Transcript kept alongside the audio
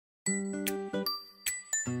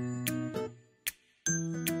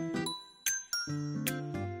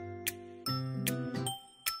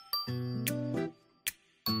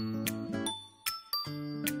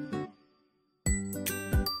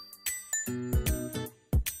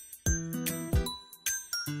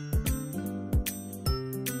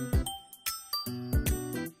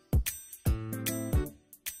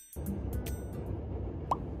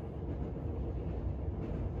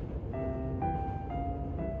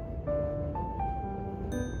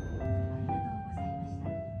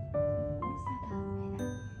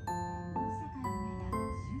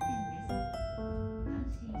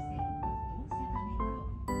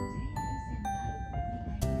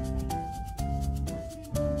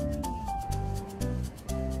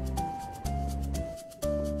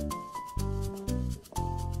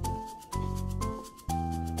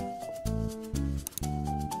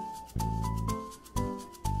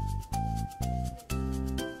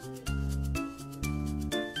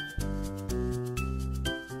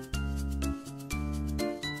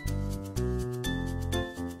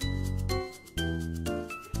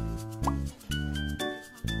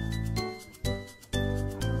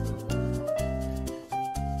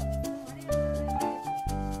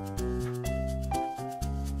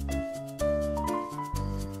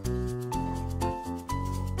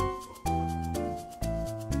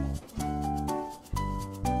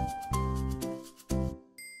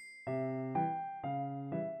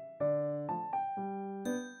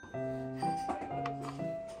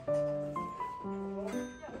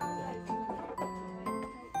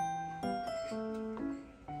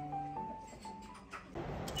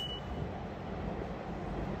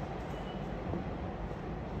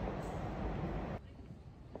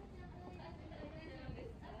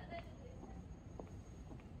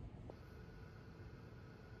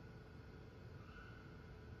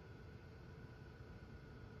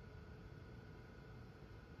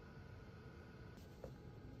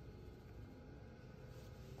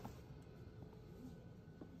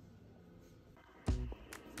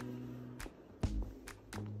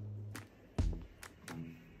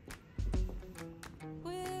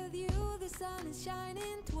sun is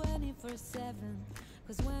shining 24/7.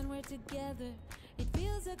 Cause when we're together, it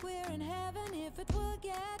feels like we're in heaven. If it will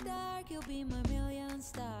get dark, you'll be my million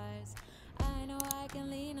stars. I know I can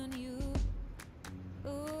lean on you.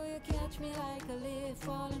 Ooh, you catch me like a leaf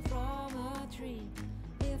falling from a tree.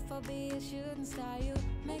 If I'll be a shooting star, you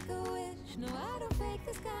make a wish. No, I don't fake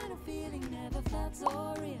this kind of feeling, never felt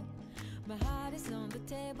so real. My heart is on the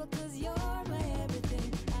table cause you're my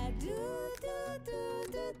everything. I do,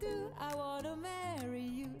 I wanna marry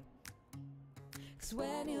you. Cause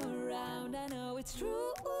when you're around I know it's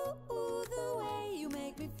true. The way you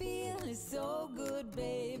make me feel is so good,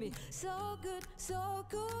 baby. So good, so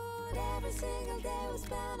good. Every single day we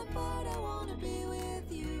spend apart, I wanna be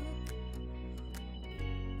with you.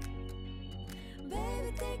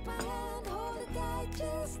 Baby, take my hand, hold it tight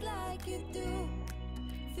just like you do.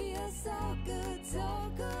 Feels so good, so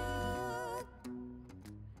good.